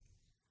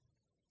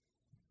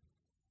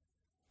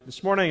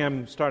This morning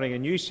I'm starting a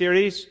new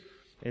series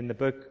in the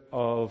book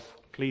of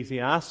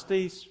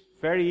Ecclesiastes.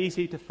 Very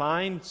easy to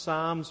find: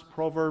 Psalms,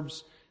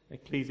 Proverbs,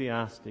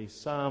 Ecclesiastes.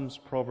 Psalms,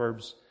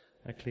 Proverbs,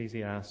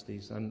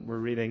 Ecclesiastes. And we're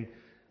reading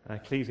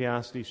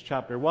Ecclesiastes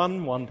chapter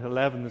 1 to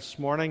 11 this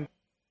morning.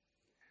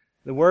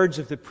 The words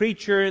of the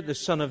preacher, the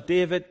son of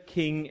David,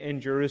 king in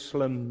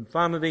Jerusalem.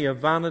 Vanity of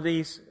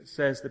vanities,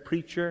 says the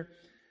preacher.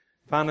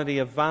 Vanity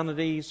of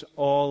vanities,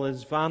 all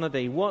is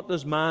vanity. What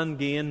does man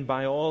gain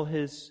by all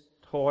his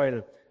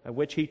toil, at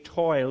which he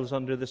toils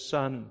under the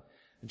sun?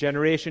 A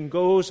generation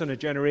goes and a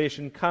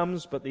generation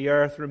comes, but the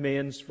earth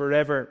remains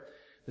forever.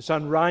 The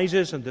sun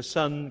rises and the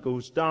sun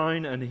goes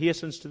down and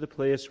hastens to the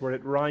place where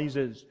it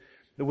rises.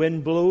 The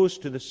wind blows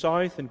to the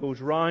south and goes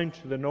round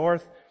to the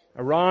north.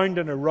 Around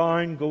and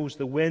around goes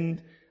the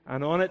wind,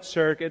 and on its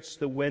circuits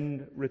the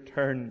wind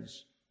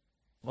returns.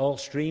 All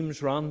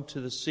streams run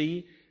to the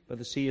sea, but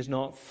the sea is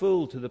not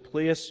full. To the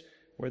place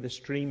where the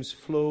streams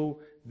flow,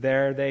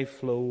 there they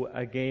flow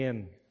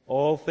again.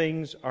 All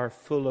things are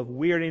full of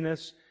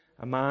weariness.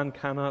 A man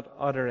cannot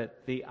utter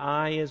it. The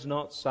eye is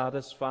not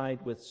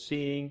satisfied with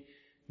seeing,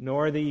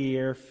 nor the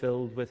ear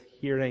filled with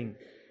hearing.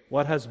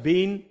 What has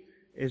been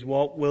is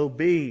what will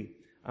be,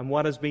 and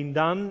what has been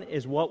done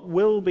is what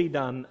will be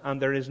done,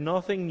 and there is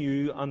nothing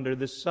new under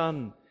the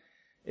sun.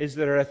 Is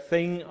there a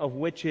thing of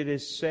which it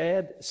is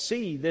said,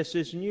 "See, this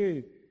is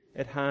new"?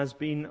 It has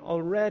been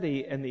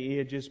already in the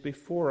ages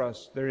before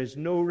us. There is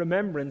no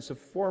remembrance of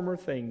former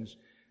things,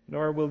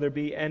 nor will there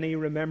be any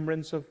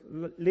remembrance of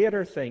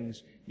later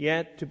things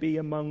yet to be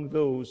among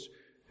those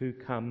who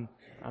come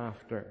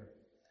after.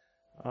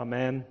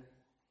 Amen.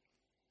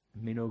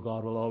 We know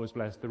God will always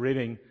bless the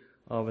reading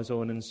of His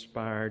own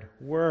inspired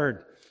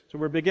Word. So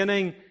we're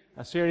beginning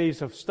a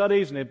series of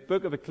studies in the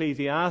book of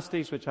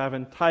Ecclesiastes, which I've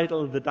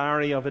entitled The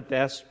Diary of a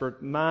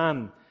Desperate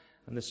Man.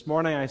 And this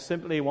morning I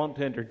simply want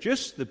to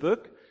introduce the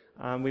book,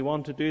 and we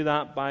want to do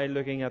that by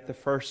looking at the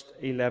first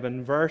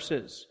 11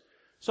 verses.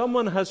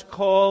 Someone has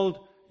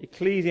called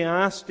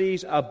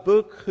Ecclesiastes a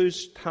book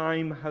whose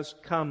time has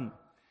come.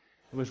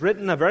 It was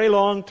written a very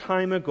long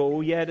time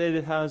ago, yet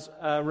it has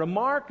a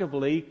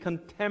remarkably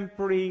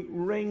contemporary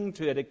ring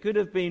to it. It could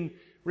have been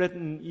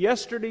written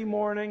yesterday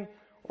morning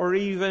or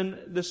even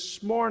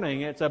this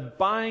morning. It's a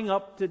bang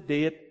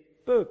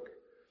up-to-date book.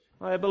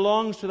 Now, it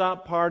belongs to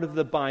that part of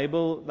the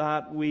Bible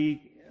that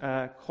we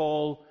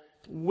call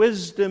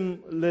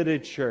wisdom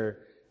literature.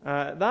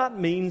 That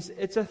means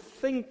it's a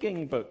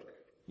thinking book.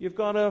 You've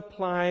got to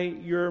apply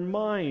your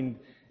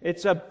mind.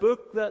 It's a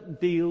book that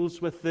deals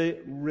with the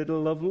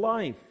riddle of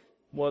life.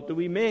 What do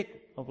we make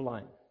of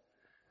life?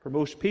 For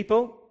most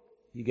people,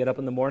 you get up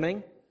in the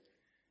morning,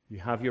 you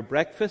have your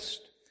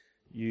breakfast,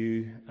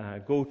 you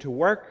go to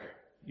work,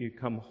 you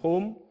come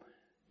home,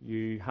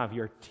 you have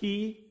your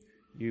tea,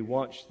 you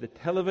watch the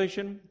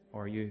television,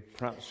 or you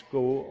perhaps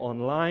go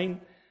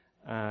online,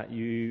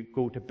 you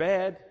go to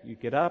bed, you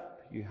get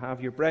up, you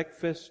have your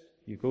breakfast,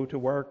 you go to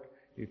work,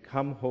 you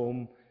come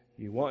home,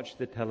 you watch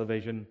the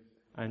television,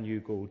 and you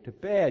go to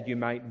bed. You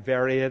might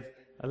vary it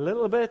a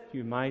little bit.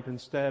 You might,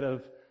 instead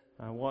of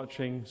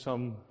watching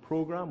some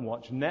program,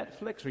 watch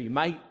Netflix, or you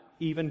might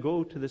even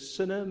go to the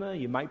cinema.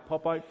 You might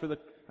pop out for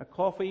a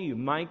coffee. You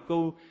might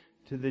go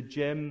to the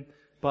gym.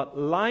 But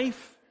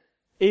life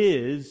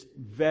is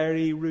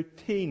very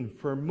routine.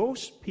 For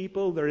most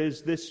people, there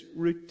is this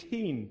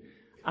routine.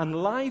 And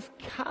life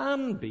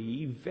can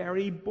be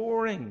very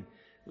boring.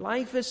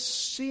 Life is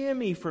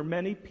samey for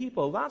many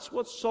people. That's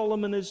what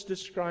Solomon is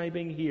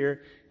describing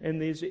here in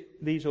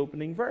these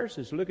opening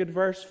verses. Look at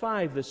verse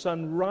 5. The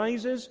sun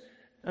rises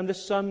and the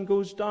sun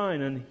goes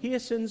down and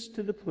hastens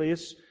to the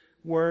place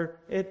where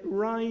it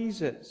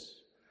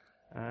rises.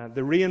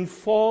 The rain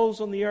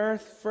falls on the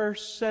earth,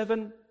 verse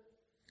 7.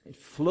 It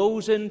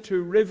flows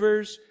into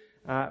rivers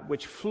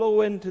which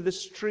flow into the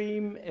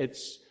stream.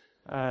 It's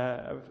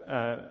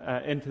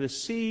into the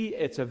sea.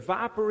 It's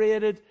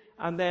evaporated.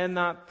 And then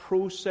that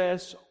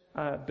process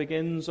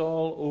begins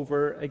all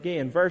over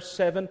again. Verse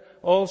 7,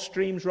 all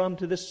streams run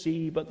to the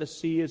sea, but the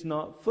sea is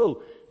not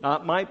full.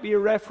 That might be a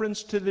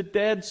reference to the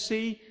Dead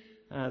Sea,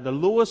 the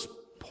lowest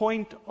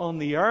point on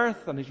the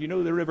earth. And as you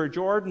know, the River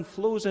Jordan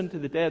flows into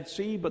the Dead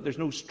Sea, but there's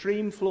no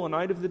stream flowing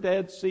out of the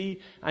Dead Sea.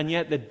 And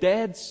yet the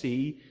Dead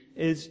Sea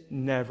is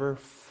never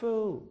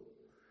full.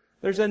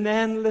 There's an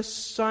endless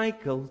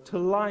cycle to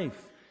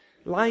life.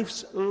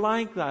 Life's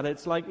like that.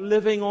 It's like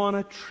living on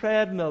a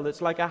treadmill.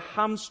 It's like a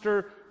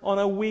hamster on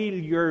a wheel.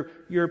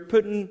 You're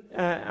putting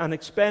and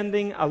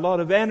expending a lot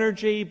of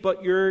energy,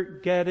 but you're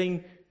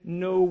getting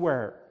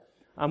nowhere.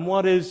 And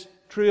what is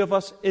true of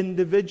us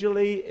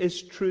individually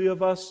is true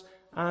of us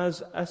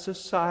as a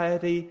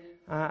society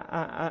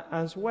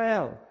as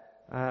well.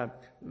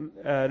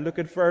 Look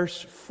at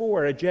verse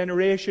 4. A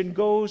generation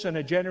goes and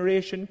a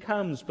generation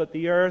comes, but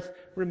the earth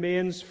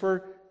remains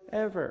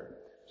forever.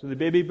 So the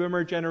baby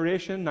boomer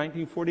generation,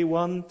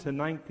 1941 to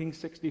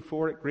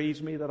 1964, it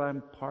grieves me that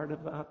I'm part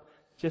of that,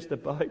 just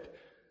about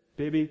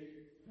baby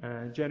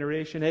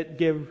generation. It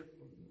gave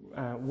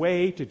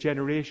way to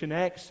Generation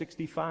X,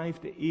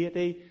 65 to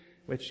 80,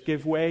 which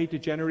give way to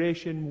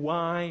Generation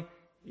Y,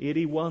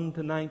 81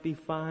 to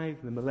 95,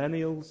 the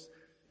millennials.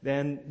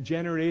 Then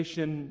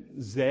Generation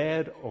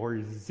Z,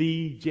 or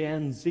Z,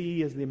 Gen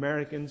Z, as the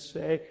Americans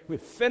say. We've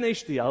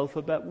finished the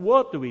alphabet.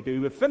 What do?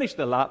 We've finished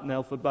the Latin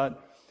alphabet.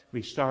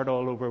 We start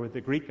all over with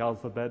the Greek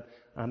alphabet,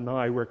 and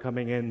now we're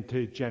coming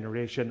into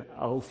Generation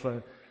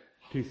Alpha,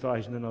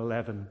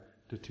 2011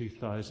 to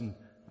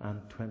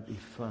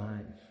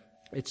 2025.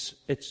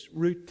 It's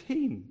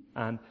routine.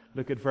 And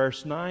look at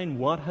verse 9.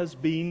 What has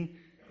been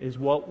is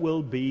what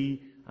will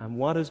be, and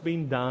what has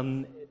been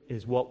done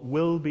is what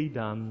will be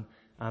done,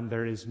 and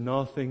there is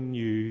nothing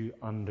new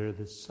under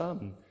the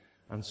sun.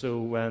 And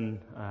so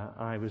when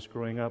I was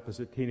growing up as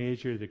a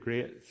teenager, the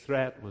great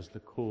threat was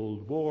the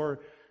Cold War,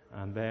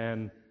 and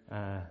then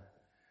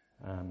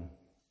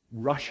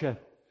Russia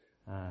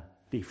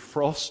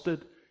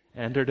defrosted,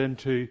 entered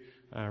into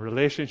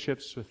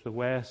relationships with the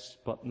West,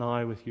 but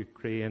now with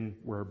Ukraine,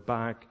 we're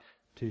back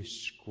to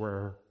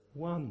square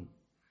one.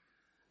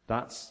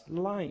 That's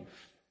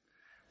life.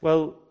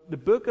 Well, the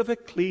book of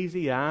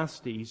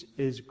Ecclesiastes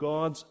is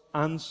God's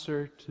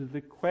answer to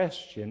the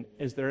question,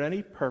 is there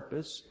any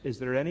purpose, is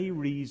there any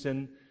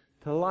reason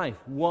to life?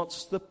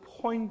 What's the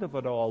point of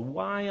it all?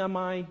 Why am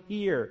I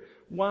here?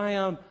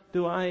 Why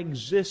do I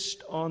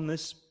exist on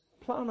this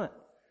planet?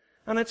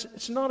 And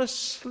it's not a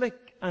slick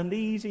and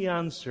easy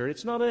answer.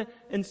 It's not an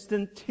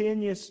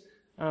instantaneous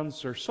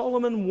answer.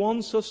 Solomon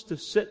wants us to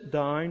sit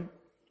down,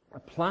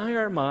 apply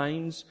our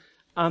minds,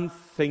 and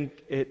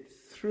think it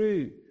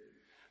through.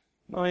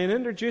 Now, in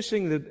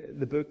introducing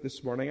the book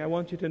this morning, I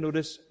want you to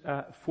notice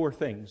 4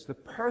 things. The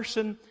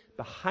person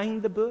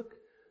behind the book,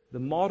 the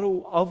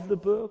motto of the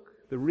book,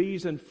 the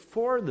reason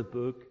for the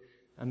book,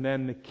 and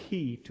then the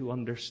key to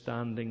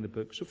understanding the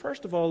book. So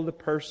first of all, the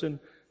person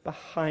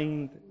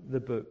behind the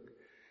book.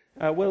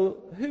 Well,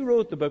 who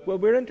wrote the book? Well,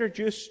 we're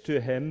introduced to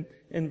him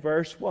in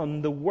verse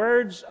 1. The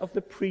words of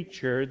the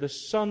preacher, the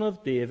son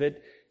of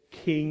David,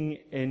 king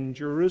in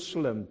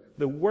Jerusalem.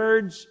 The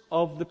words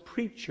of the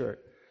preacher.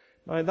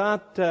 Now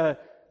that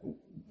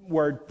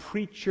word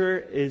preacher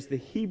is the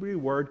Hebrew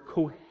word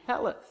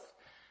koheleth.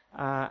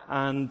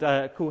 And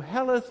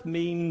koheleth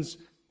means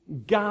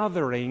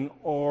gathering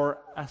or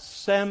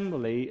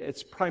assembly.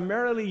 It's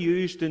primarily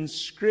used in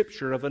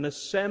Scripture of an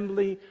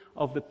assembly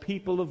of the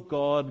people of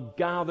God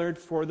gathered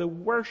for the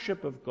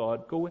worship of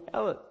God,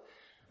 koheleth.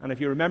 And if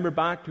you remember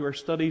back to our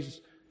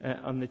studies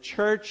on the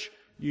church,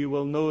 you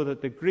will know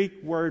that the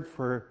Greek word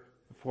for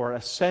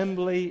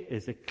assembly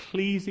is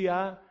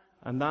ecclesia,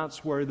 and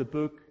that's where the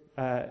book,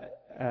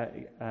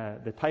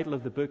 the title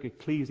of the book,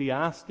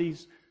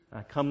 Ecclesiastes,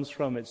 comes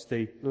from. It's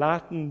the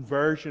Latin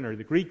version or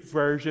the Greek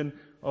version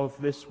of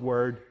this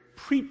word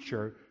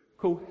preacher,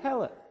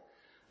 koheleth.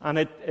 And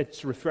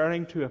it's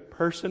referring to a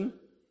person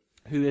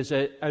who is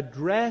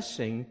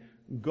addressing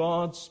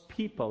God's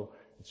people.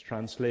 It's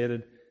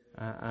translated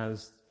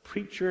as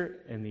preacher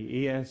in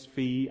the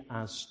ESV,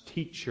 as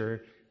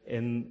teacher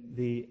in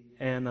the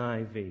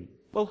NIV.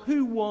 Well,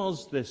 who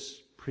was this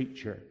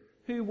preacher?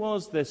 Who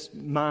was this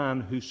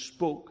man who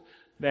spoke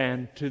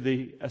then to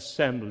the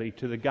assembly,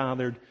 to the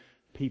gathered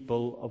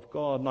people of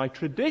God? Now,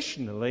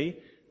 traditionally,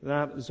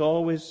 that has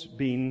always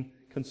been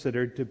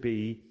considered to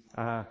be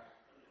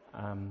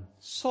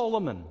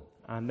Solomon.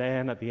 And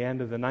then at the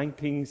end of the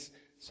 19th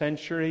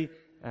century,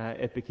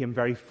 it became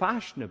very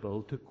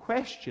fashionable to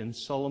question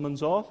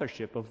Solomon's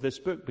authorship of this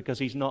book because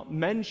he's not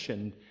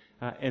mentioned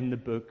in the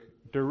book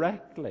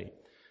directly.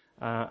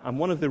 And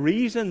one of the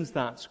reasons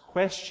that's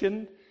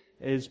questioned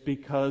is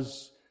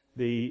because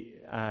the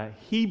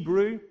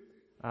Hebrew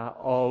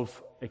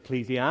of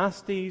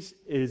Ecclesiastes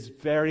is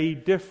very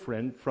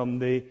different from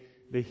the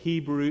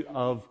Hebrew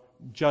of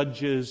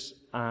Judges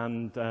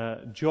and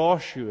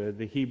Joshua,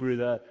 the Hebrew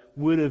that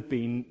would have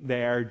been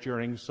there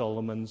during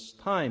Solomon's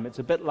time. It's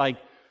a bit like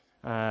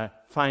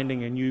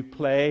finding a new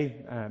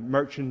play,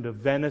 Merchant of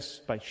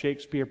Venice by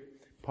Shakespeare,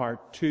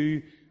 Part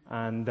 2,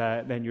 and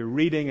then you're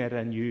reading it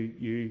and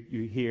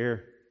you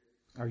hear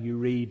or you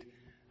read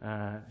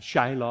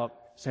Shylock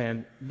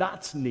saying,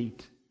 "That's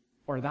neat,"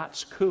 or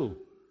 "That's cool."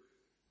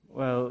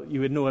 Well, you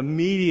would know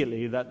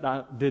immediately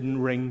that didn't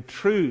ring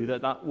true,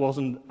 that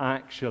wasn't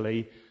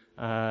actually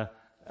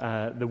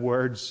the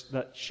words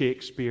that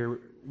Shakespeare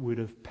would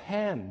have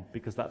penned,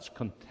 because that's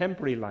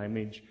contemporary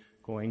language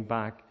going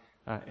back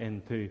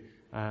into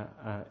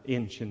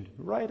ancient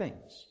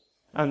writings.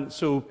 And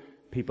so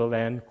people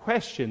then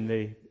question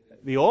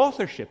the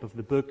authorship of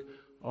the book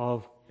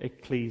of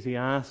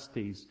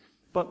Ecclesiastes.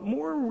 But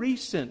more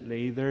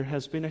recently, there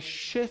has been a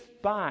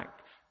shift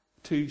back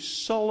to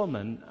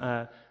Solomon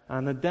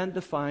and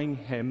identifying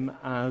him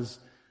as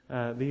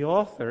the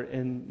author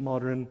in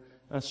modern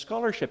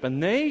scholarship.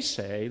 And they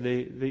say,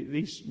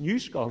 these new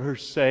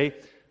scholars say,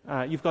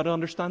 you've got to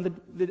understand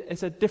that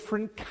it's a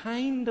different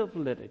kind of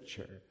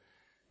literature.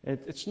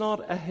 It's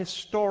not a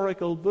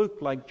historical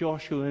book like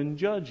Joshua and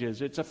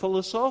Judges. It's a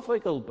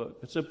philosophical book.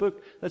 It's a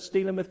book that's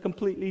dealing with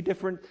completely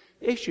different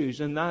issues,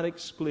 and that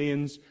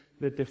explains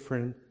the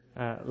different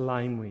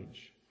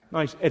language.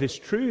 Now, it is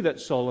true that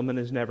Solomon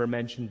is never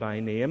mentioned by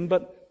name,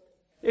 but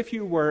if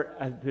you were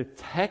a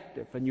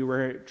detective and you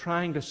were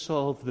trying to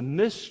solve the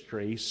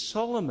mystery,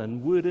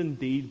 Solomon would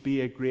indeed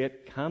be a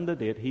great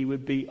candidate. He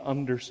would be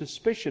under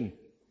suspicion.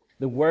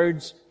 The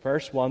words,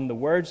 verse 1, the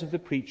words of the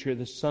preacher,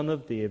 the son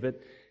of David,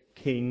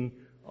 king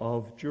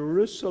of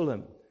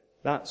Jerusalem.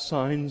 That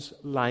sounds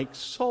like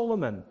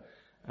Solomon.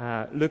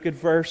 Look at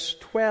verse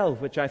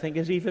 12, which I think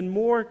is even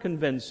more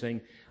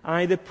convincing.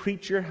 I, the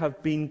preacher,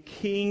 have been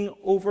king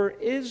over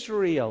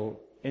Israel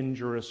in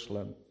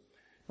Jerusalem.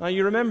 Now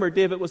you remember,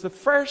 David was the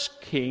first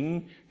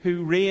king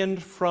who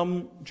reigned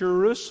from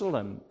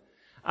Jerusalem.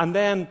 And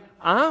then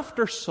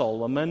after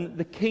Solomon,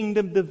 the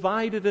kingdom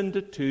divided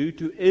into two,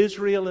 to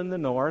Israel in the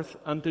north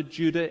and to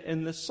Judah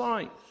in the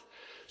south.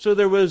 So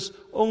there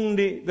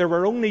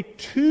were only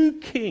two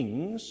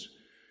kings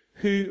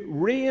who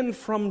reigned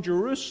from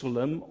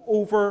Jerusalem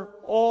over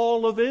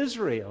all of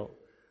Israel.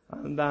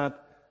 And that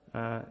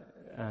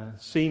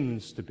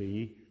seems to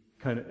be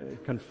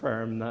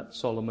confirmed that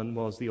Solomon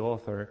was the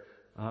author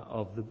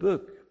of the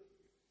book.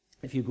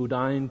 If you go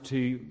down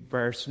to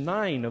verse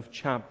 9 of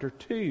chapter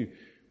 2,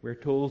 we're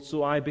told,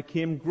 so I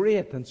became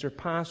great and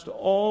surpassed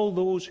all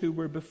those who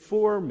were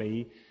before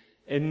me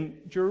in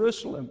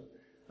Jerusalem.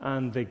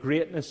 And the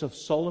greatness of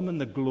Solomon,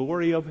 the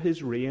glory of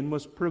his reign,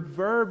 was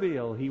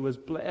proverbial. He was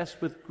blessed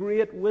with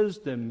great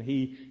wisdom.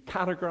 He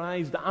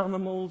categorized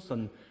animals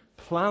and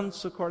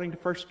plants according to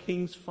 1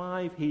 Kings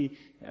 5. He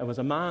was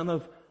a man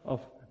of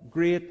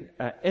great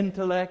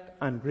intellect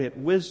and great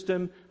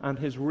wisdom, and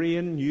his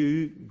reign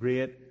knew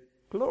great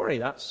glory.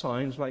 That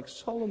sounds like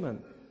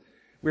Solomon.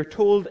 We're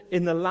told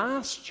in the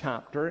last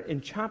chapter,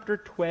 in chapter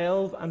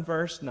 12 and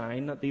verse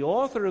 9, that the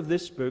author of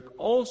this book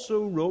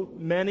also wrote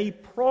many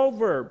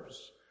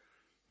proverbs.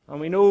 And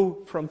we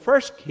know from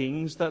 1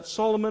 Kings that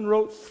Solomon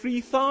wrote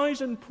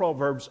 3,000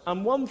 proverbs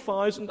and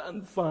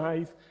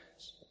 1,005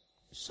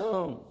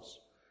 songs.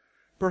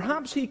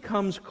 Perhaps he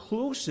comes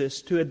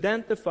closest to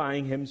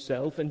identifying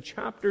himself in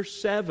chapter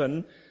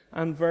 7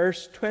 and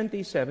verse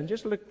 27.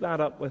 Just look that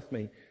up with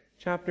me.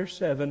 Chapter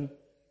 7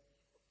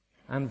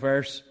 and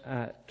verse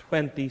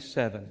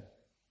 27.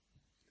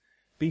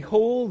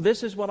 Behold,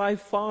 this is what I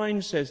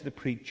found, says the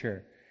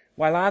preacher,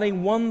 while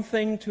adding one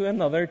thing to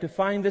another to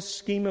find the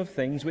scheme of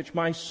things which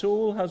my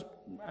soul has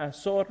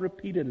sought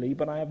repeatedly,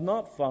 but I have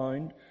not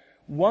found.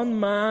 One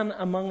man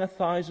among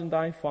 1,000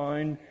 I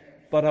found,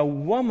 but a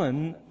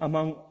woman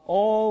among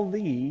all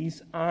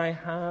these I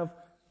have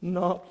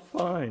not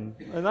found.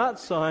 And that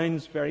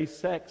sounds very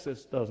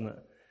sexist, doesn't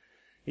it?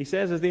 He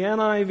says, as the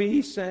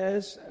NIV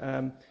says,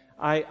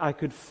 I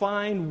could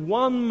find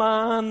one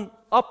man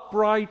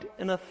upright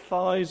in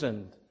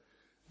 1,000.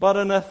 But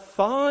in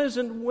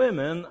 1,000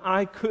 women,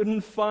 I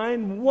couldn't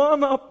find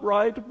one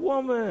upright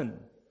woman.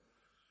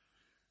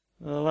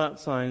 Well, that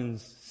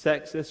sounds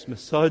sexist,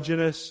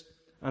 misogynist,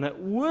 and it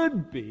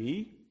would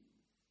be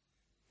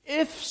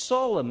if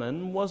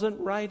Solomon wasn't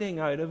writing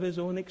out of his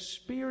own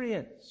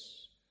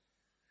experience.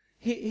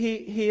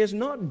 He is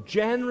not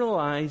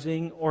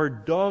generalizing or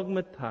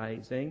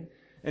dogmatizing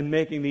in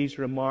making these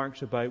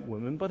remarks about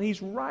women, but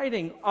he's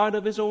writing out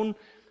of his own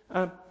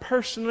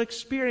personal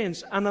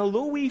experience. And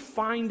although we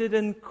find it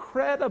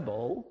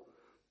incredible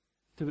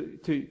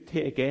to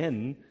take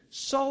in,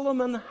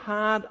 Solomon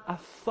had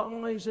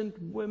 1,000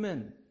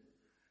 women,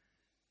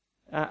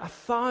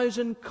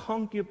 1,000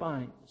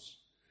 concubines,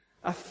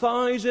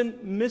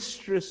 1,000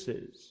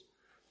 mistresses.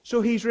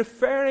 So he's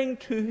referring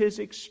to his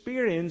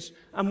experience,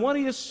 and what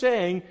he is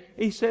saying,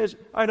 he says,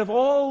 out of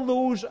all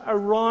those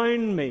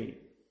around me,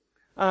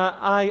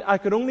 I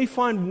could only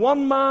find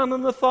one man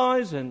in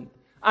 1,000.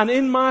 And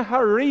in my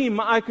harem,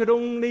 I could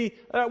only,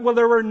 there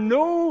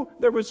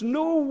was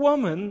no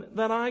woman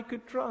that I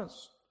could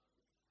trust.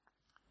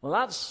 Well,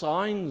 that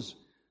sounds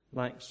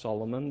like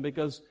Solomon,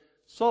 because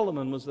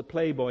Solomon was the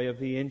playboy of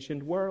the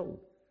ancient world.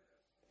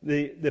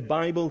 The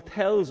Bible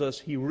tells us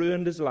he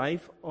ruined his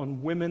life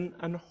on women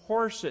and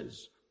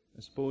horses.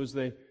 I suppose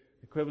the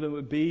equivalent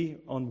would be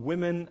on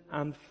women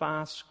and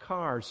fast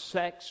cars,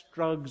 sex,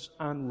 drugs,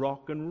 and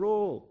rock and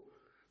roll.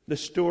 The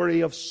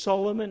story of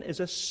Solomon is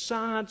a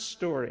sad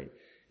story.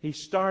 He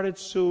started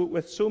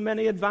with so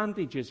many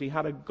advantages. He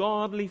had a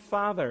godly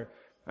father,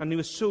 and he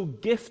was so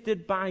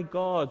gifted by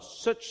God,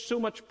 so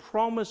much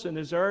promise in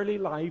his early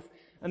life.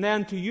 And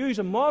then, to use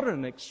a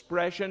modern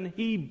expression,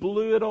 he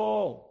blew it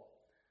all.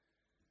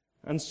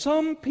 And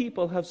some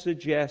people have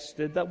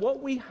suggested that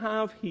what we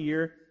have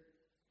here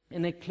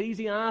in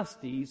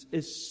Ecclesiastes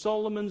is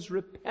Solomon's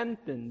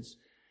repentance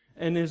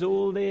in his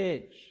old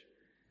age.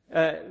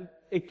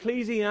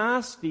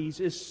 Ecclesiastes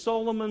is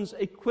Solomon's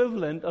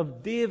equivalent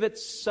of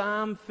David's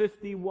Psalm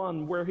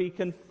 51, where he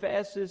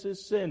confesses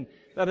his sin.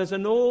 That as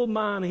an old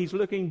man, he's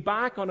looking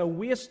back on a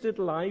wasted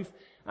life,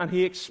 and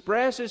he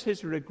expresses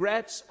his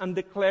regrets and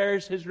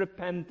declares his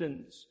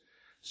repentance.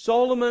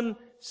 Solomon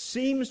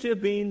seems to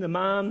have been the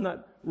man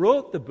that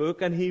wrote the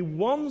book, and he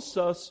wants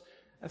us,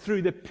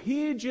 through the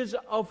pages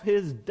of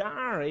his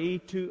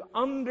diary, to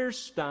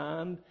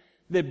understand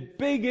the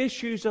big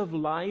issues of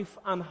life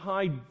and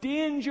how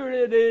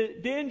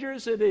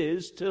dangerous it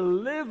is to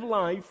live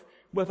life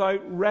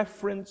without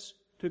reference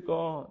to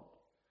God.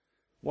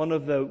 One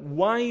of the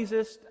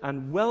wisest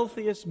and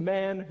wealthiest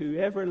men who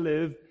ever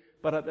lived,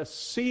 but at the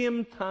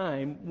same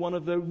time, one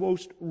of the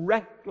most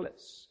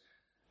reckless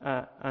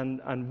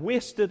and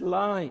wasted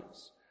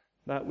lives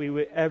that we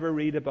would ever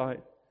read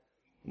about.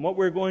 And what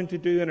we're going to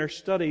do in our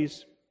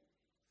studies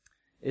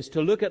is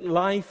to look at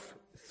life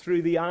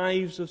through the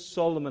eyes of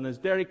Solomon. As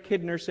Derek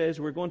Kidner says,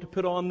 we're going to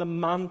put on the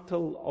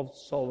mantle of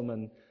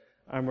Solomon,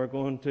 and we're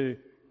going to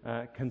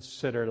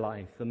consider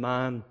life, the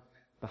man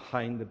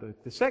behind the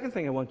book. The second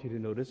thing I want you to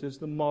notice is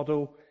the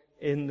motto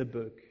in the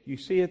book. You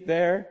see it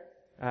there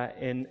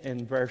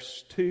in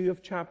verse 2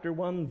 of chapter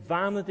 1.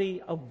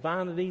 Vanity of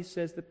vanities,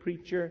 says the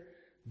preacher.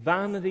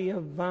 Vanity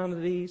of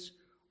vanities,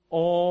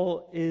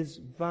 all is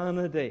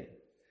vanity.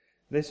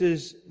 This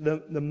is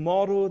the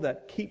motto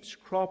that keeps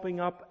cropping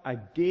up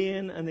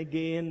again and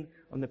again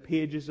on the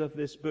pages of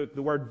this book.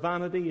 The word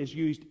vanity is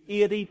used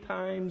 80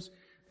 times.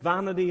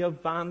 Vanity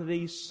of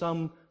vanities,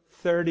 some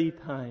 30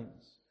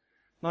 times.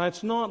 Now,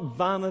 it's not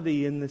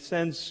vanity in the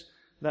sense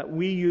that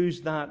we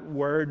use that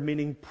word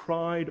meaning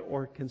proud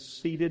or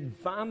conceited.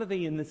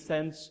 Vanity in the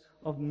sense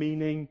of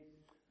meaning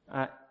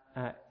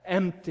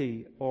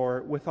empty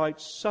or without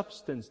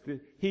substance.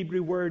 The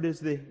Hebrew word is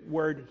the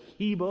word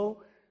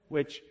hebel,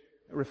 which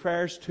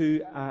refers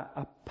to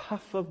a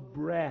puff of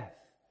breath,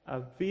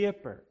 a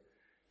vapor.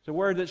 It's a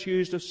word that's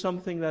used of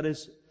something that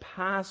is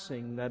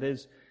passing, that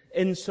is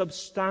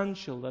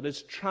insubstantial, that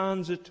is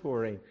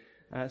transitory,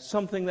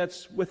 something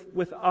that's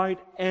without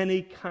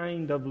any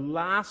kind of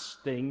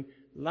lasting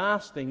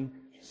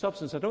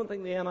substance. I don't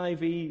think the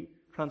NIV,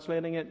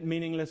 translating it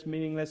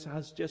meaningless,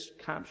 has just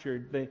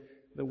captured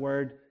the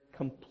word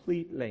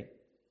completely.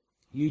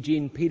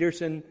 Eugene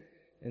Peterson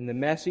in the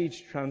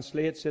Message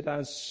translates it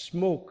as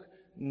smoke.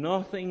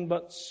 Nothing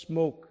but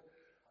smoke.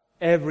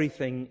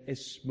 Everything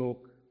is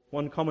smoke.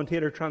 One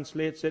commentator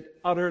translates it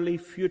utterly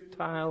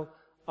futile,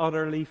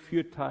 utterly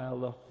futile.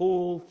 The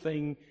whole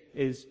thing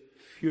is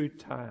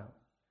futile.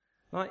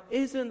 Now,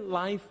 isn't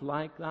life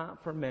like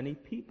that for many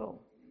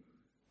people?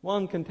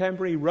 One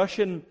contemporary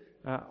Russian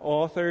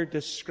author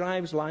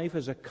describes life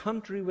as a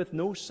country with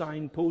no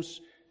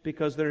signposts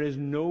because there is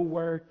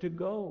nowhere to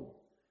go.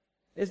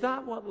 Is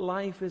that what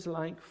life is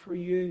like for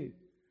you?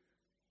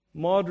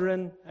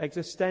 Modern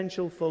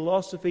existential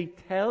philosophy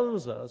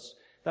tells us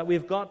that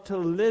we've got to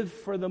live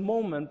for the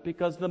moment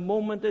because the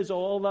moment is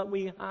all that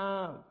we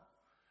have.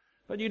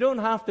 But you don't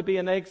have to be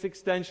an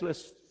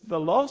existentialist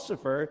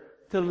philosopher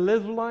to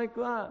live like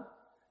that.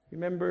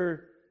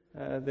 Remember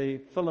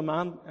the film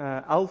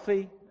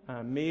Alfie,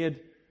 made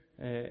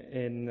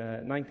in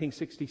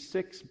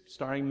 1966,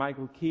 starring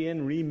Michael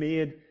Caine,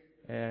 remade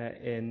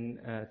in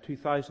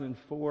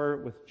 2004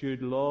 with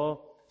Jude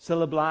Law.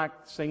 Cilla Black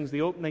sings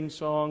the opening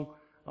song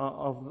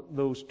of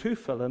those two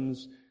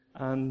films,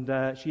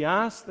 and she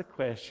asked the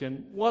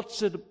question,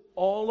 what's it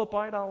all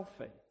about,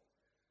 Alfie?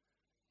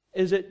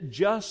 Is it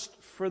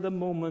just for the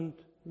moment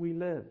we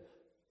live?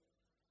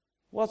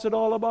 What's it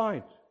all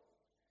about?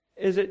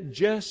 Is it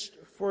just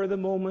for the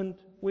moment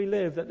we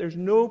live? That there's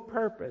no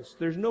purpose,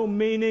 there's no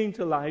meaning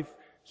to life,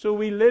 so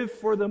we live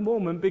for the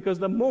moment because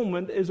the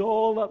moment is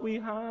all that we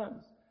have.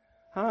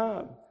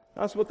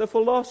 That's what the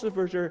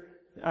philosophers are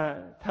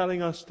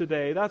telling us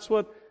today. That's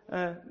what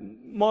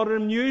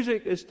modern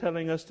music is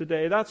telling us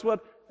today. That's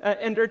what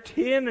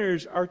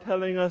entertainers are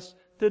telling us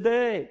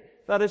today.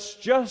 That it's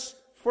just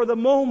for the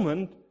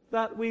moment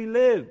that we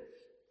live.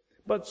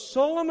 But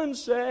Solomon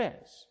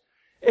says,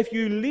 if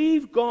you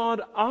leave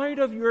God out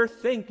of your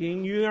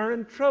thinking, you are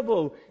in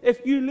trouble.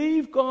 If you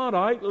leave God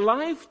out,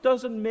 life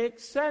doesn't make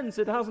sense.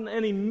 It hasn't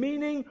any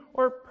meaning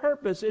or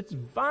purpose. It's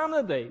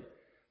vanity.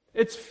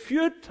 It's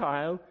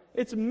futile.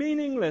 It's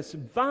meaningless.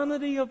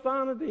 Vanity of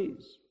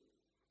vanities.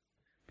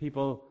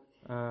 People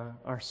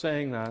are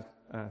saying that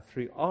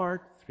through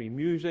art, through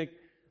music,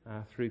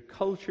 through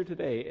culture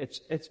today.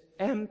 It's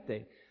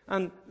empty.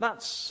 And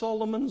that's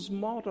Solomon's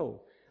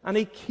motto. And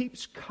he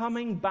keeps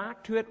coming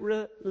back to it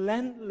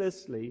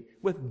relentlessly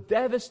with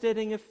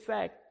devastating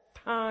effect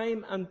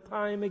time and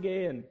time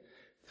again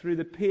through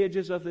the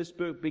pages of this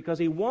book, because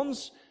he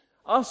wants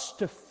us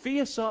to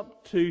face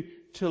up to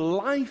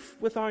life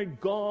without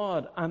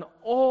God and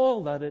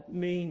all that it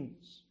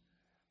means.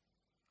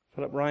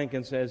 Philip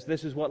Rankin says,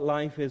 this is what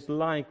life is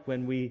like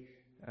when we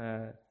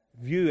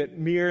view it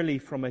merely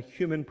from a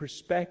human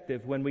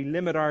perspective, when we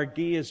limit our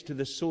gaze to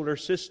the solar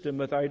system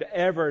without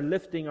ever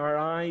lifting our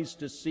eyes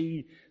to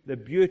see the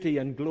beauty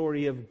and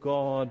glory of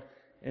God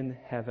in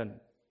heaven.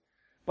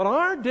 But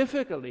our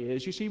difficulty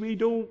is, you see, we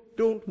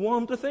don't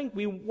want to think.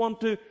 We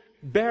want to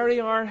bury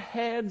our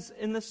heads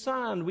in the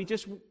sand. We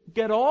just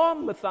get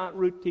on with that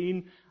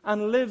routine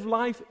and live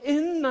life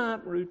in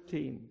that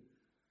routine.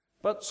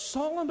 But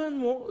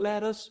Solomon won't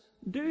let us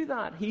do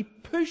that. He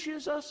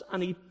pushes us,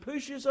 and he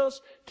pushes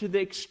us to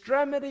the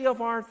extremity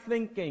of our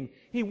thinking.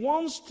 He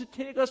wants to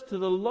take us to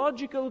the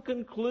logical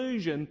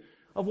conclusion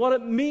of what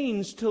it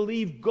means to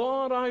leave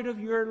God out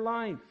of your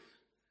life.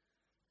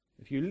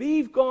 If you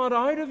leave God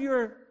out of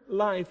your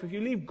life, if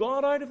you leave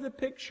God out of the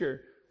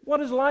picture,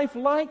 what is life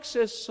like,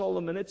 says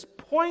Solomon? It's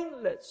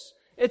pointless.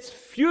 It's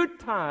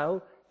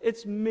futile.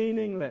 It's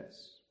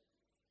meaningless.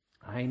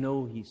 I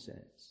know, he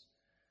says,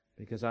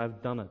 because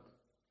I've done it.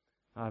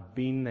 I've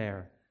been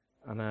there,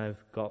 and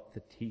I've got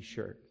the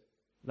T-shirt.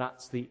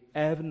 That's the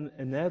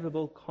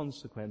inevitable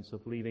consequence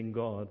of leaving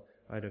God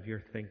out of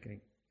your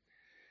thinking.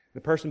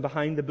 The person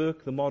behind the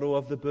book, the motto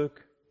of the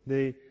book,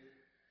 the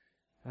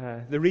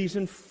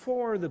reason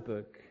for the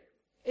book.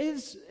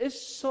 Is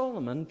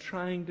Solomon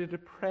trying to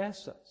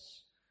depress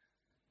us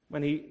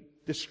when he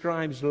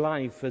describes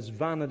life as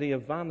vanity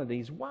of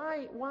vanities?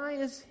 Why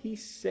is he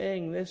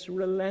saying this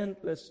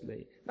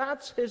relentlessly?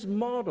 That's his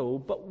motto,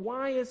 but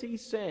why is he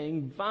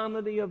saying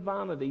vanity of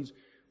vanities?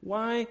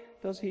 Why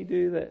does he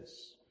do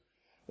this?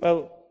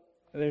 Well,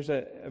 there's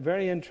a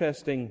very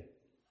interesting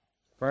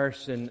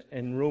verse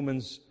in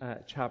Romans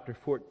chapter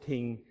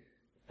 14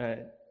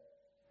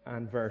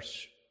 and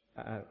verse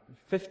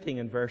 15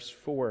 and verse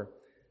 4.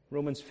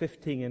 Romans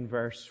 15 and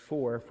verse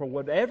 4. For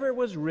whatever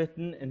was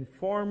written in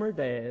former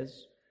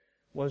days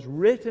was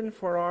written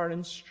for our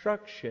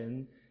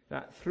instruction,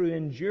 that through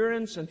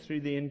endurance and through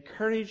the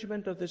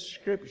encouragement of the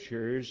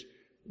Scriptures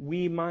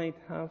we might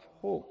have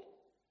hope.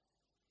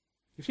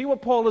 You see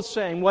what Paul is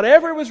saying?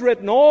 Whatever was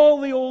written,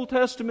 all the Old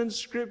Testament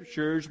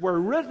Scriptures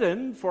were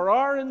written for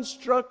our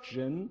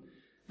instruction,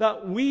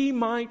 that we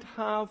might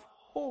have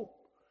hope.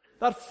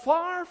 That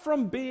far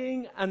from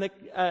being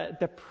a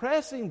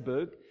depressing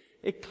book,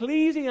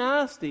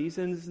 Ecclesiastes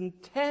is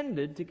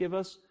intended to give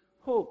us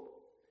hope.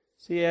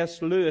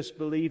 C.S. Lewis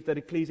believed that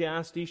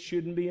Ecclesiastes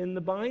shouldn't be in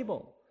the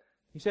Bible.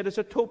 He said it's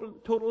a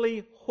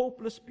totally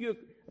hopeless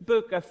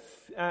book,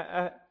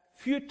 a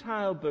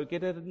futile book.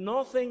 It had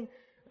nothing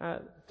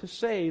to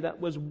say that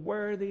was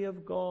worthy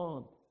of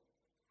God.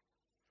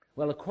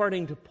 Well,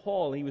 according to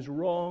Paul, he was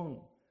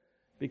wrong,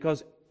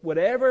 because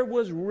whatever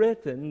was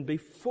written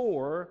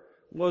before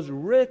was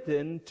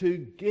written to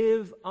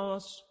give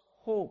us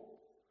hope.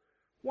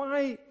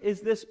 Why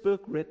is this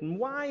book written?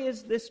 Why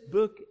is this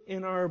book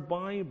in our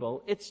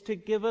Bible? It's to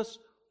give us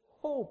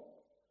hope.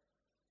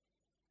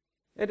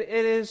 It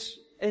is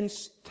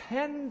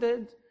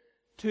intended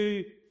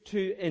to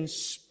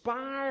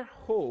inspire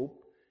hope,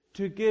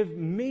 to give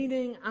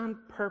meaning and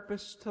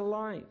purpose to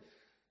life.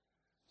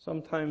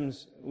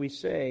 Sometimes we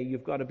say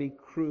you've got to be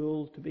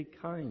cruel to be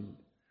kind.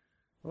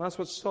 Well, that's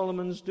what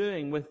Solomon's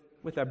doing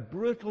with a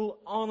brutal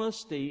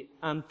honesty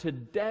and to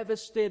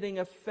devastating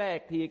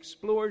effect. He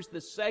explores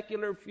the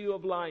secular view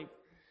of life,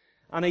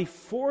 and he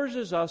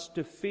forces us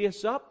to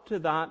face up to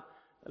that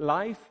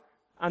life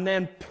and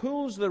then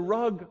pulls the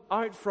rug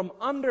out from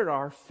under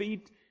our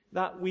feet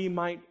that we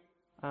might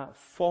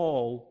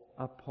fall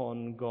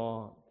upon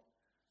God.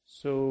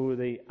 So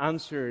the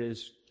answer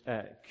is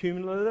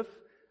cumulative,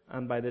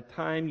 and by the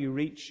time you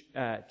reach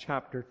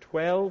chapter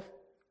 12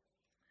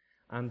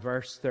 and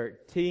verse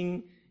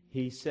 13,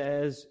 he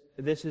says,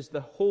 this is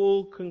the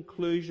whole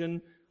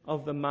conclusion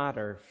of the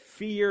matter.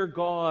 Fear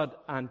God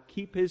and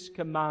keep His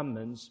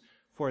commandments,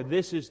 for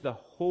this is the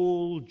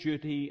whole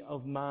duty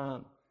of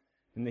man.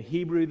 In the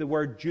Hebrew, the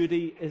word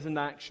duty isn't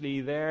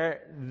actually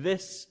there.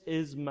 This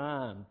is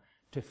man,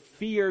 to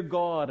fear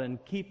God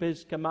and keep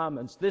His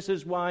commandments. This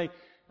is why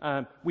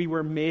we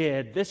were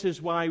made. This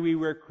is why we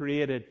were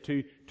created,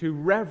 to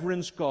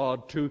reverence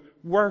God, to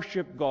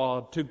worship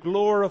God, to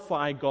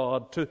glorify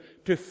God,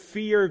 to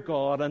fear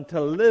God, and to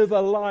live a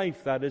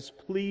life that is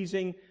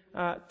pleasing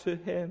to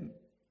Him.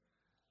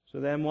 So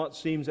then what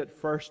seems at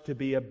first to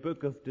be a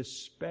book of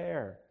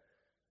despair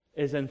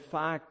is in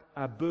fact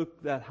a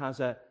book that has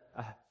a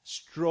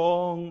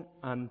strong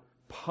and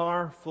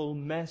powerful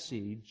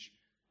message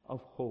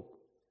of hope.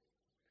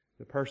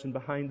 The person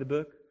behind the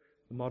book,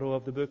 the motto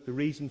of the book, the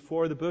reason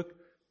for the book,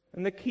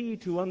 and the key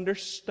to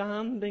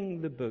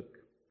understanding the book.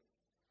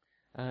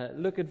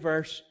 Look at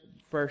verse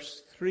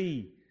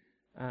 3.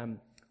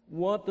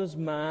 What does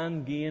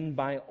man gain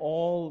by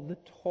all the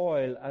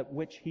toil at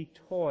which he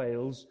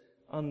toils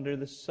under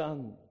the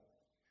sun?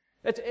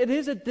 It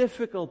is a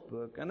difficult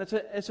book, and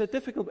it's a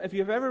difficult. If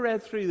you've ever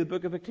read through the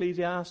book of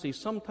Ecclesiastes,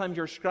 sometimes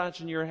you're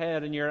scratching your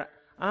head and you're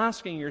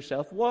asking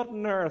yourself, what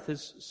on earth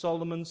is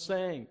Solomon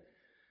saying?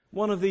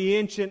 One of the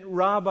ancient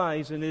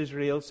rabbis in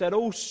Israel said,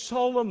 "Oh,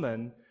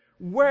 Solomon,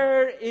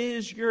 where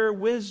is your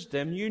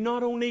wisdom? You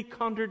not only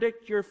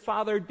contradict your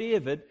father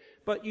David,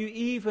 but you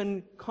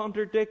even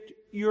contradict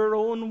your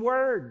own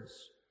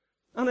words."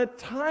 And at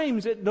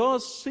times it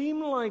does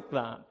seem like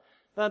that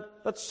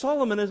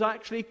Solomon is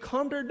actually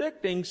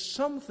contradicting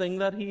something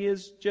that he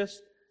has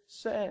just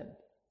said.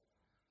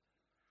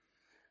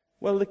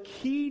 Well, the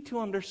key to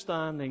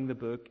understanding the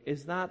book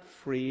is that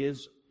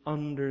phrase,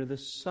 under the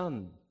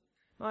sun.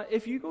 Now,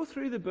 if you go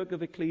through the book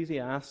of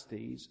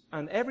Ecclesiastes,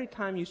 and every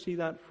time you see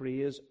that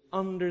phrase,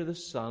 under the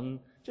sun,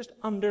 just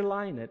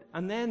underline it,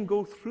 and then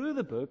go through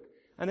the book,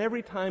 and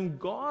every time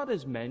God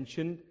is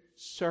mentioned,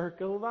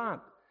 circle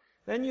that.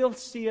 Then you'll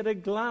see at a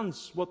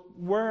glance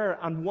where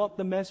and what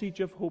the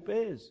message of hope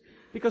is.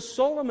 Because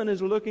Solomon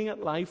is looking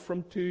at life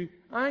from two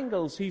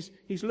angles.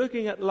 He's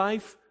looking at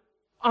life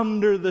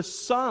under the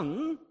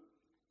sun,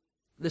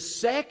 the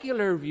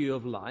secular view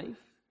of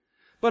life,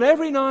 But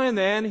every now and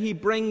then he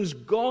brings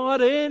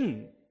God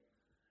in.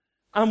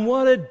 And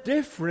what a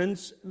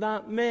difference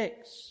that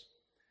makes.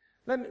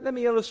 Let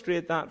me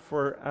illustrate that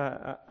for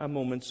a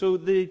moment. So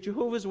the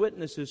Jehovah's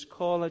Witnesses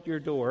call at your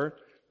door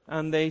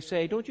and they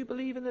say, don't you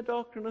believe in the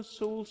doctrine of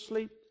soul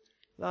sleep?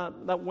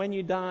 That when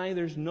you die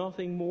there's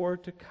nothing more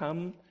to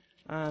come,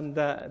 and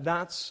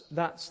that's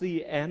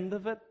the end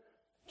of it.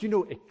 Do you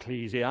know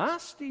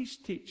Ecclesiastes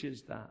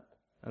teaches that?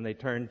 And they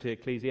turn to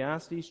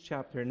Ecclesiastes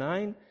chapter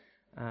 9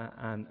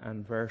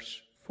 and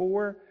verse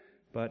 4.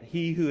 But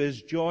he who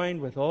is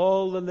joined with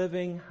all the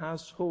living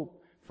has hope.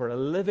 For a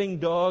living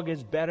dog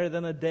is better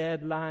than a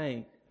dead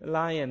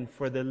lion.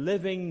 For the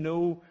living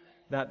know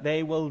that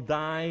they will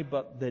die,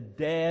 but the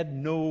dead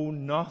know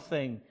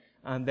nothing.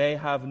 And they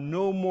have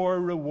no more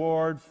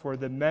reward, for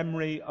the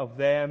memory of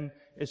them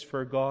is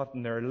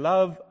forgotten. Their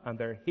love and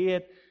their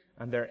hate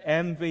and their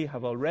envy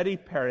have already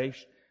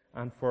perished,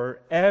 and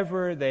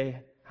forever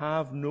they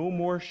have no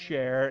more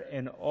share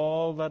in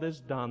all that is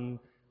done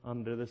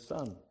under the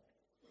sun.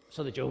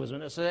 So the Jehovah's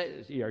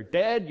Witnesses say, you're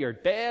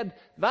dead,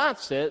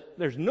 that's it,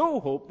 there's no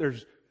hope,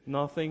 there's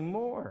nothing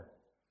more.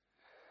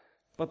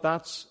 But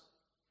that's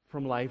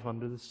from life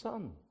under the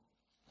sun.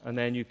 And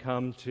then you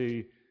come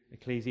to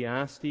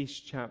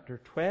Ecclesiastes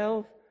chapter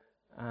 12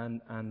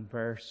 and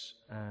verse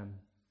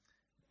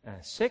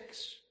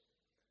 6.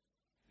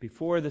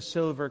 Before the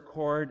silver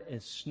cord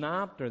is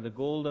snapped, or the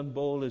golden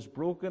bowl is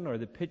broken, or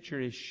the pitcher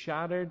is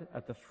shattered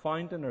at the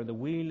fountain, or the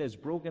wheel is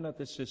broken at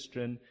the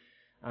cistern,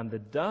 and the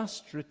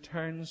dust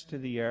returns to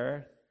the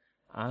earth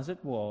as it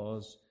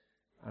was,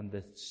 and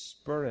the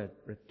spirit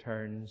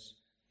returns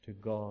to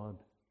God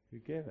who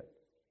gave it.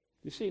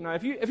 You see, now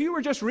if you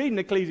were just reading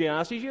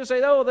Ecclesiastes, you'd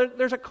say, oh,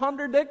 there's a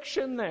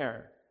contradiction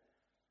there.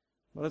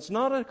 Well, it's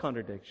not a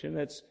contradiction.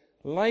 It's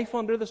life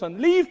under the sun.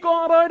 Leave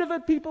God out of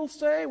it, people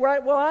say.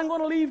 Right, well, I'm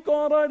going to leave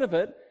God out of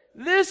it.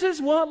 This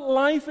is what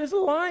life is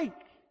like.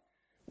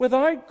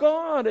 Without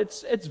God,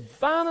 it's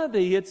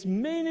vanity, it's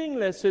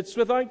meaningless, it's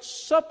without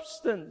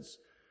substance.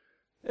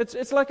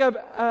 It's like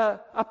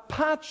a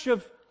patch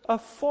of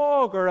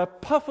fog or a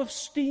puff of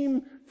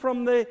steam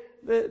from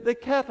the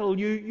kettle.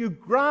 You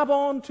grab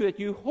onto it,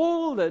 you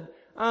hold it,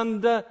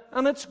 and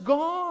it's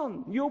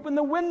gone. You open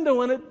the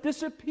window and it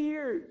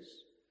disappears.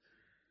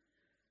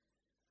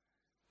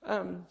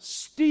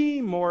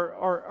 Steam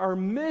or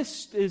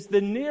mist is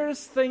the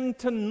nearest thing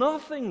to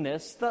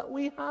nothingness that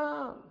we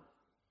have.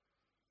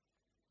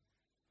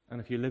 And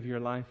if you live your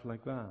life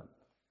like that,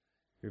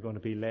 you're going to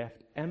be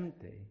left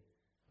empty,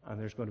 and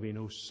there's going to be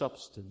no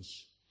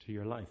substance to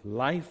your life.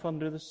 Life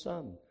under the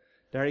sun.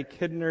 Derek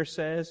Kidner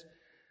says,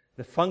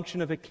 the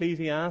function of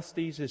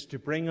Ecclesiastes is to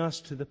bring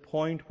us to the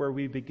point where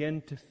we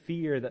begin to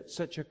fear that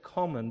such a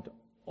comment,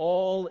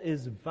 all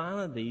is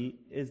vanity,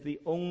 is the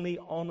only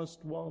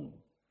honest one.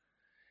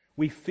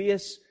 We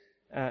face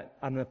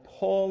an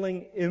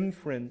appalling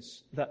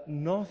inference that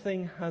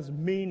nothing has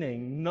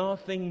meaning,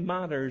 nothing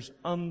matters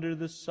under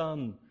the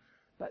sun.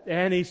 But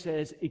then he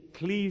says,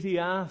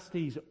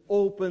 Ecclesiastes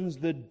opens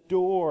the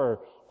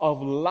door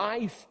of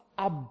life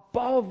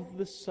above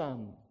the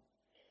sun.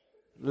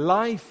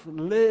 Life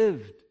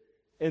lived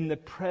in the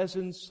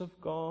presence of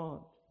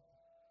God.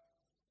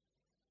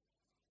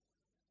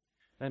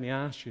 Then he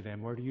asks you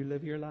then, where do you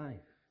live your life?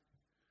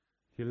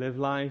 Do you live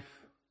life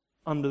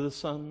under the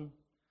sun,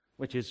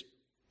 which is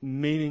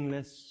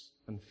meaningless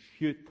and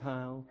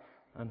futile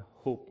and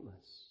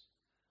hopeless?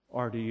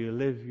 Or do you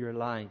live your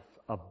life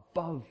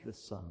above the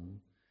sun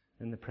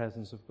in the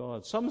presence of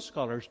God? Some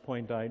scholars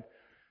point out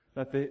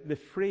that the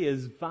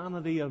phrase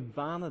vanity of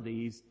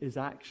vanities is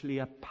actually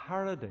a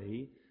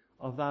parody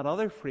of that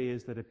other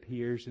phrase that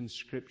appears in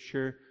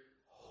Scripture,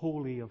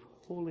 holy of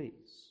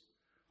holies.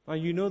 Now,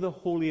 you know the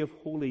holy of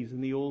holies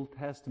in the Old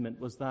Testament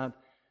was that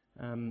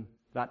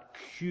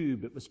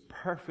cube. It was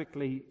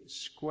perfectly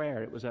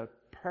square. It was a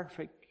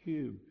perfect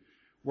cube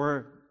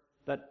where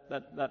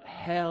that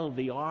held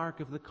the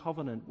Ark of the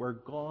Covenant, where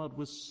God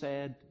was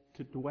said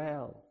to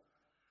dwell.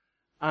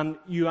 And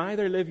you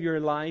either live your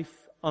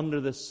life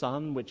under the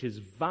sun, which is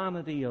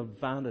vanity of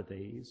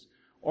vanities,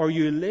 or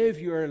you live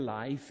your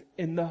life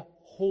in the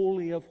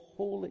holy of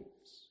holies,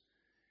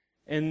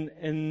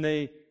 in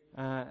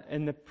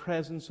the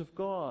presence of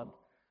God.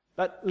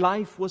 That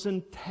life was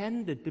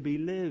intended to be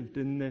lived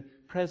in the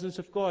presence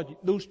of God.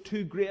 Those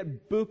two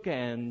great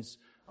bookends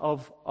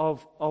of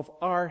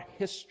our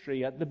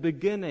history at the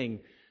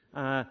beginning,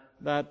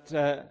 that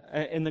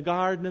in the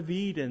Garden of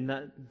Eden,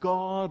 that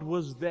God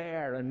was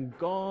there, and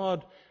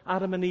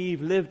Adam and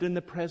Eve lived in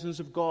the presence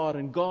of God,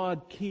 and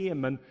God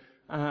came and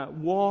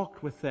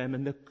walked with them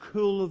in the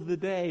cool of the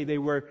day. They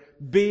were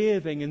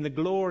bathing in the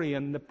glory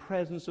and the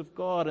presence of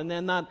God. And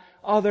then that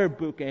other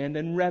bookend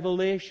in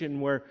Revelation,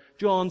 where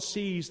John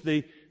sees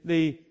the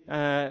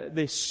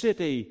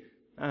city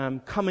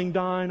coming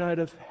down out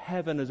of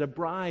heaven as a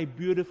bride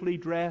beautifully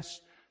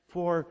dressed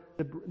for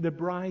the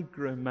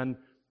bridegroom. And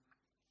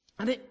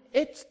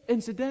it's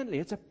incidentally,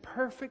 it's a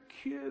perfect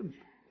cube.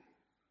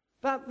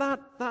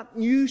 That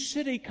new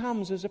city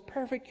comes as a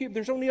perfect cube.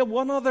 There's only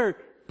one other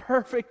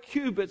perfect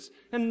cubits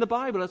in the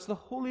Bible. It's the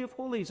Holy of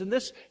Holies. And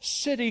this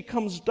city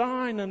comes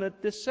down and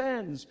it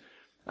descends.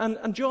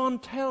 And John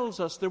tells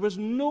us there was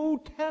no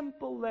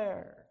temple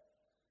there.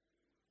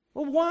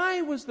 Well,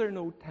 why was there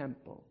no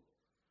temple?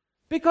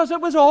 Because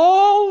it was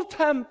all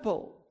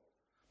temple.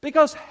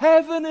 Because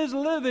heaven is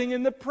living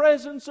in the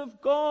presence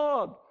of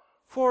God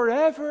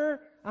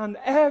forever and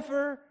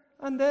ever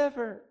and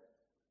ever.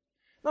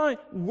 Now,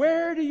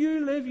 where do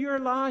you live your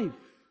life?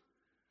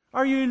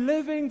 Are you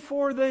living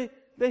for the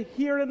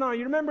here and now?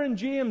 You remember in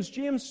James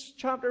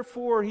chapter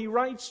 4, he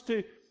writes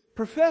to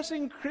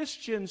professing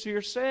Christians who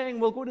are saying,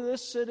 we'll go to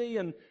this city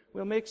and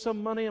we'll make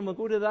some money, and we'll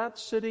go to that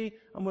city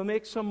and we'll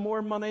make some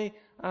more money,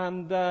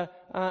 and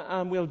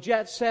we'll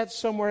jet set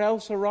somewhere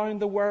else around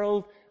the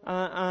world,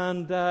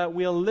 and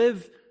we'll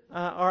live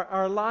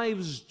our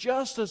lives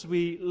just as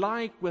we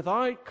like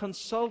without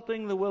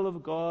consulting the will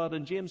of God.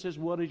 And James says,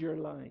 what is your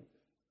life?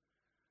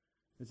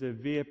 It's a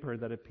vapor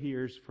that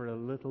appears for a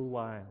little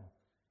while,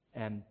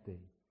 empty,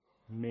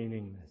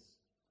 meaningless,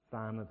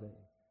 vanity.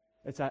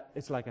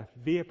 It's like a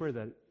vapor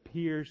that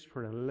appears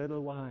for a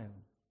little while,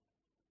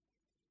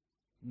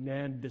 and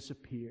then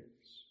disappears.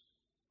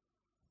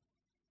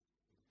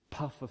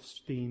 Puff of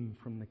steam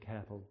from the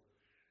kettle.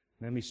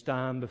 And then we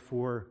stand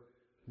before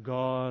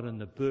God,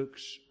 and the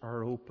books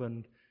are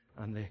opened,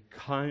 and the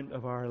account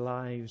of our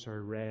lives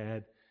are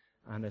read,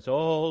 and it's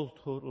all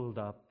totaled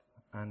up,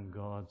 and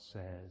God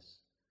says,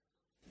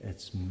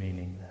 it's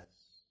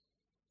meaningless.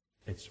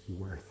 It's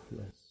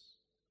worthless.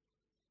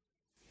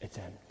 It's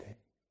empty.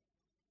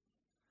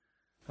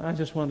 I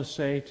just want to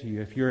say to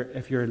you, if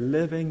you're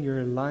living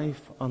your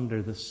life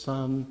under the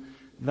sun,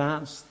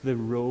 that's the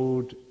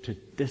road to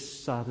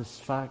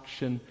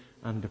dissatisfaction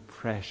and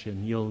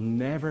depression. You'll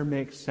never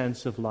make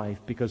sense of life,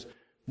 because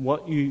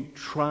what you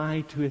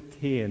try to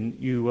attain,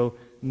 you will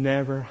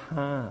never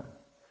have.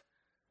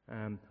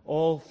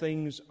 All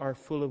things are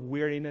full of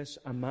weariness.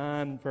 A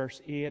man,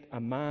 verse 8, a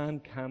man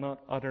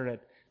cannot utter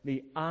it.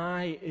 The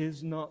eye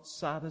is not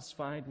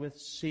satisfied with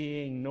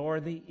seeing, nor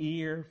the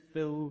ear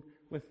filled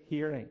with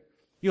hearing.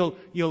 You'll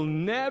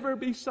never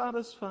be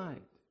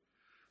satisfied.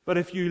 But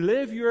if you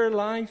live your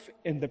life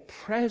in the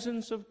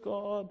presence of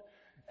God,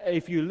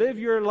 if you live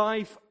your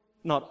life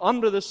not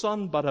under the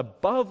sun, but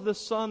above the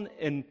sun,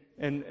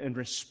 in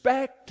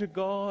respect to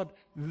God,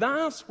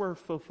 that's where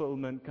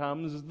fulfillment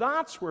comes.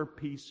 That's where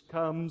peace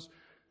comes.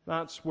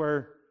 That's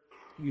where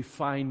you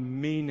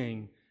find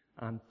meaning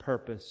and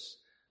purpose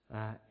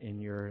in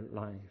your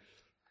life.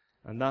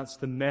 And that's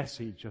the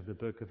message of the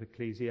book of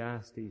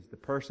Ecclesiastes. The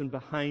person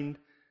behind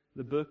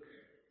the book,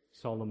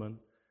 Solomon.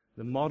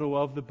 The motto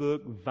of the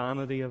book,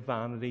 vanity of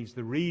vanities.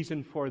 The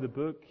reason for the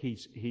book,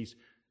 he's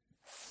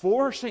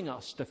forcing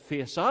us to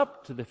face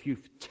up to the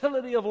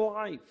futility of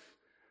life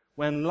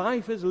when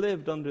life is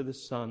lived under the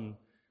sun.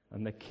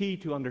 And the key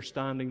to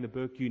understanding the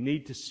book, you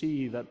need to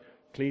see that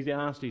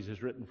Ecclesiastes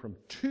is written from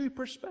two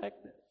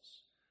perspectives.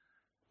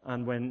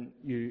 And when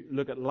you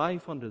look at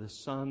life under the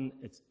sun,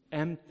 it's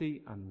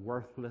empty and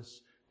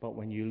worthless. But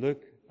when you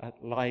look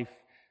at life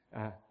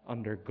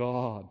under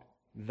God,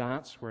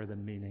 that's where the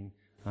meaning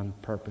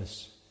and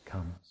purpose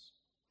comes.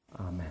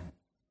 Amen.